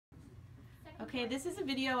Okay, this is a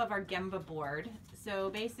video of our GEMBA board.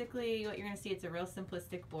 So basically what you're going to see, it's a real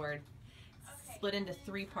simplistic board split into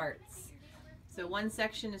 3 parts. So one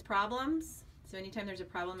section is problems. So anytime there's a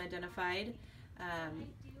problem identified,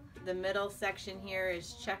 the middle section here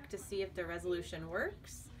is check to see if the resolution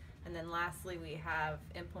works. And then lastly we have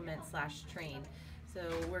implement/train. So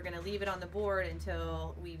we're going to leave it on the board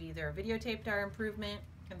until we've either videotaped our improvement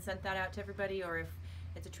and sent that out to everybody, or if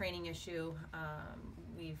it's a training issue,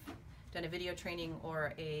 we've done a video training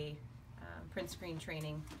or a print screen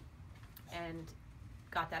training and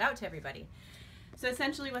got that out to everybody. So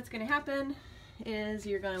essentially what's going to happen is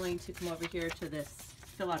you're going to come over here to this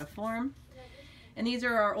fill out a form. And these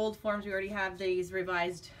are our old forms. We already have these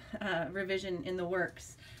revised revision in the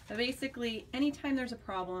works. But basically, anytime there's a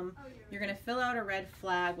problem, you're going to fill out a red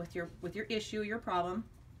flag with your issue, your problem,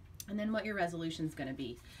 and then what your resolution is going to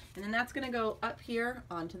be. And then that's going to go up here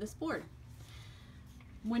onto this board.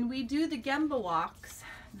 When we do the GEMBA walks,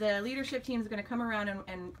 the leadership team is going to come around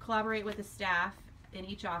and collaborate with the staff in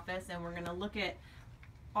each office, and we're going to look at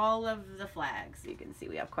all of the flags. You can see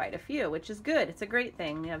we have quite a few, which is good. It's a great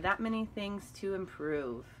thing. We have that many things to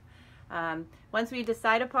improve. Once we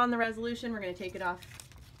decide upon the resolution, we're going to take it off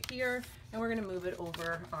here and we're going to move it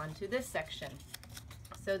over onto this section.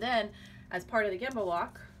 So then, as part of the GEMBA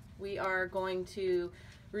walk, we are going to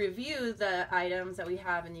review the items that we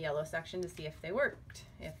have in the yellow section to see if they worked.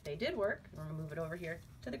 If they did work, we're going to move it over here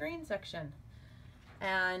to the green section.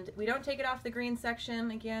 And we don't take it off the green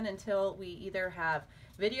section again until we either have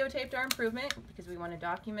videotaped our improvement, because we want to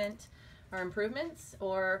document our improvements,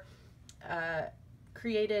 or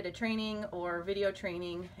created a training or video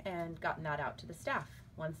training and gotten that out to the staff.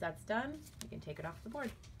 Once that's done, you can take it off the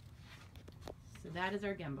board. So that is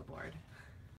our GEMBA board.